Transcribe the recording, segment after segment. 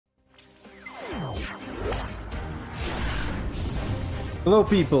Hello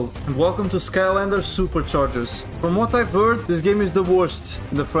people, and welcome to Skylanders Superchargers. From what I've heard, this game is the worst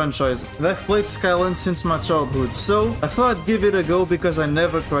in the franchise, and I've played Skylanders since my childhood, so I thought I'd give it a go because I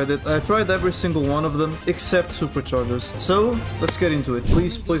never tried it. I tried every single one of them, except Superchargers. So, let's get into it.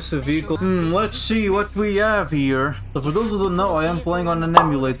 Please place a vehicle. Let's see what we have here. So for those who don't know, I am playing on an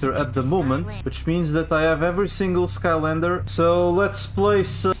emulator at the moment, which means that I have every single Skylander. So let's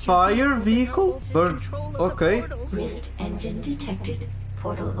place a fire vehicle. Burn. Okay. Rift engine detected.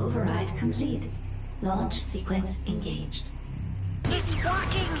 Portal override complete. Launch sequence engaged. It's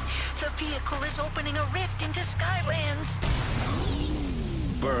working! The vehicle is opening a rift into Skylands!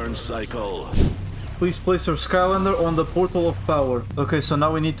 Burn cycle. Please place your Skylander on the portal of power. Okay, so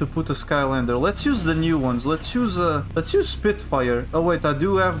now we need to put a Skylander. Let's use the new ones. Let's use Spitfire. Oh wait, I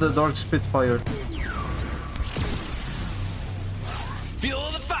do have the Dark Spitfire.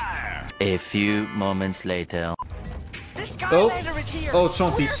 Feel the fire! A few moments later. The Skylander is here! Oh,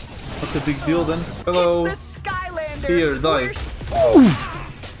 chompies. Not a big deal then. Hello. It's the Skylander! Here, die.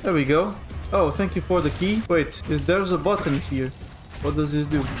 There we go. Oh, thank you for the key. Wait, there's a button here. What does this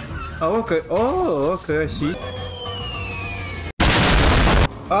do? Oh, okay. Oh, okay, I see.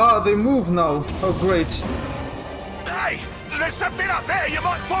 Ah, they move now. Oh, great. Hey! There's something up there you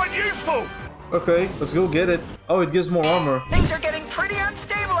might find useful! Okay, let's go get it. Oh, it gives more armor. Things are getting pretty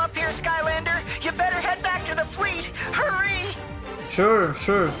unstable up here, Skylander! You better head back to the fleet! Hurry! Sure,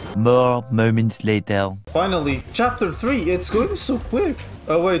 sure. More moments later. Finally, chapter 3. It's going so quick.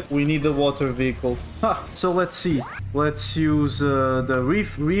 Oh wait, we need the water vehicle. Ha! So let's see. Let's use the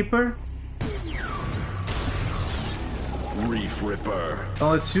Reaper. Reef Ripper. And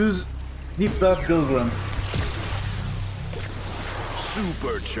let's use Deep Dive Gilgrand.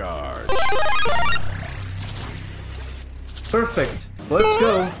 Supercharged. Perfect. Let's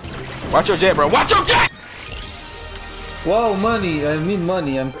go. Watch your jet, bro. Watch your jet! Wow, money. I need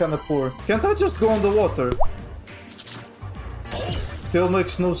money. I'm kind of poor. Can't I just go on the water? Still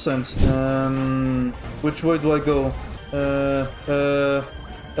makes no sense. Which way do I go?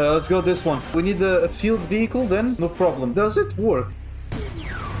 Let's go this one. We need a field vehicle then? No problem. Does it work?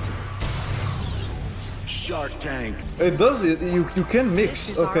 Shark Tank. It does. You can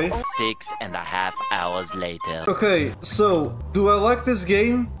mix. Okay. 6.5 hours later. Okay, so do I like this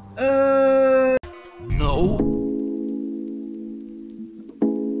game? No.